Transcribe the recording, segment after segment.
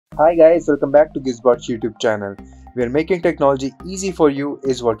Hi guys, welcome back to Gizbot's YouTube channel, where making technology easy for you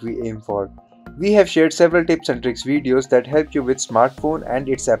is what we aim for. We have shared several tips and tricks videos that help you with smartphone and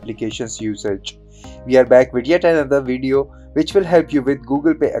its applications usage. We are back with yet another video which will help you with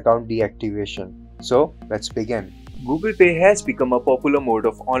Google Pay account deactivation. So let's begin. Google Pay has become a popular mode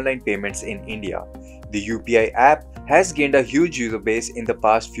of online payments in India. The UPI app has gained a huge user base in the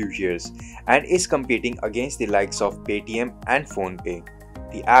past few years and is competing against the likes of Paytm and PhonePe.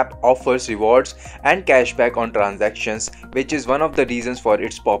 The app offers rewards and cashback on transactions, which is one of the reasons for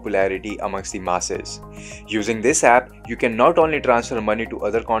its popularity amongst the masses. Using this app, you can not only transfer money to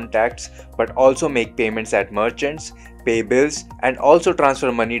other contacts but also make payments at merchants, pay bills, and also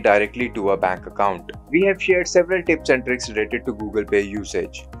transfer money directly to a bank account. We have shared several tips and tricks related to Google Pay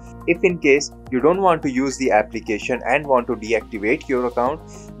usage. If in case you don't want to use the application and want to deactivate your account,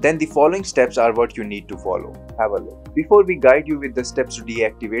 then the following steps are what you need to follow. Have a look. Before we guide you with the steps to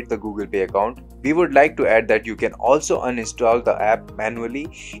deactivate the Google Pay account, we would like to add that you can also uninstall the app manually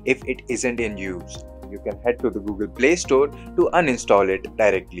if it isn't in use. You can head to the Google Play Store to uninstall it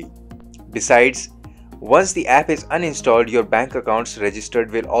directly. Besides, once the app is uninstalled, your bank accounts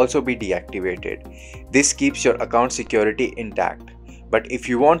registered will also be deactivated. This keeps your account security intact. But if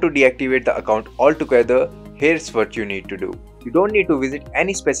you want to deactivate the account altogether, here's what you need to do. You don't need to visit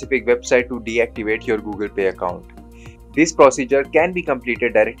any specific website to deactivate your Google Pay account. This procedure can be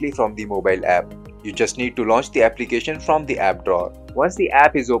completed directly from the mobile app. You just need to launch the application from the app drawer. Once the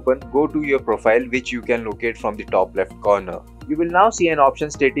app is open, go to your profile, which you can locate from the top left corner. You will now see an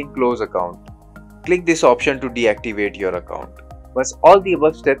option stating Close Account. Click this option to deactivate your account. Once all the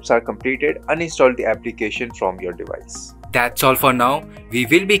above steps are completed, uninstall the application from your device. That's all for now. We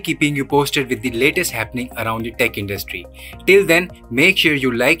will be keeping you posted with the latest happening around the tech industry. Till then, make sure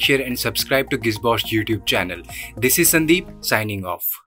you like, share and subscribe to Gizbot's YouTube channel. This is Sandeep signing off.